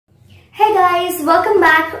Hey guys, welcome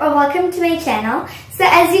back or welcome to my channel. So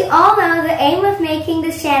as you all know, the aim of making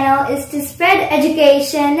this channel is to spread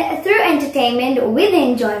education through entertainment with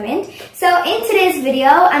enjoyment. So in today's video,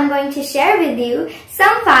 I'm going to share with you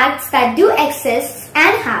some facts that do exist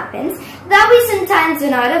and happens that we sometimes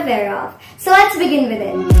are not aware of. So let's begin with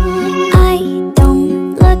it. I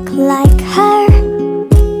don't look like her.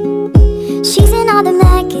 She's in all the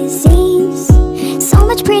magazines, so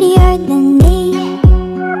much prettier than me.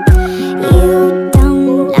 You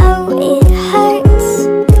don't know it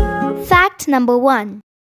hurts. Fact number 1.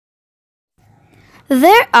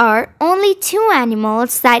 There are only 2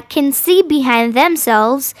 animals that can see behind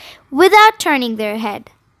themselves without turning their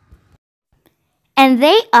head. And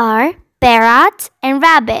they are parrot and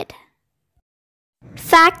rabbit.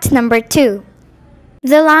 Fact number 2.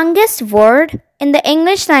 The longest word in the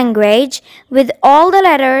English language with all the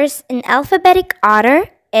letters in alphabetic order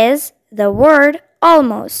is the word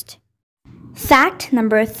almost. Fact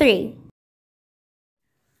number 3.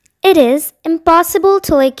 It is impossible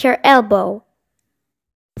to lick your elbow.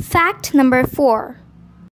 Fact number 4.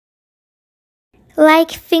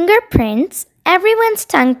 Like fingerprints, everyone's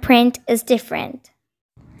tongue print is different.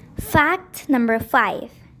 Fact number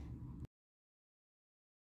 5.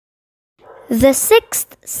 The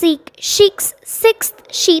sixth sheep's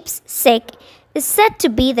sick is said to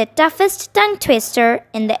be the toughest tongue twister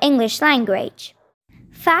in the English language.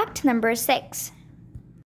 Fact number 6.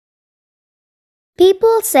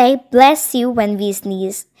 People say bless you when we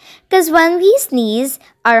sneeze, because when we sneeze,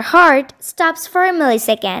 our heart stops for a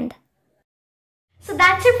millisecond. So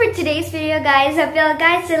that's it for today's video, guys. Hope you all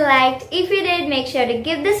guys liked. If you did, make sure to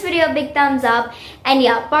give this video a big thumbs up. And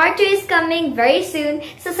yeah, part 2 is coming very soon.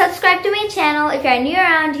 So subscribe to my channel if you're new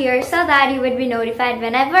around here so that you would be notified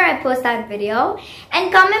whenever I post that video.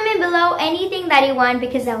 And comment me below anything that you want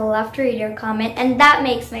because I would love to read your comment and that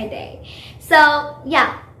makes my day. So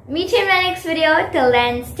yeah, meet you in my next video. Till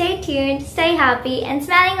then, stay tuned, stay happy and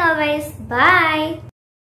smiling always. Bye!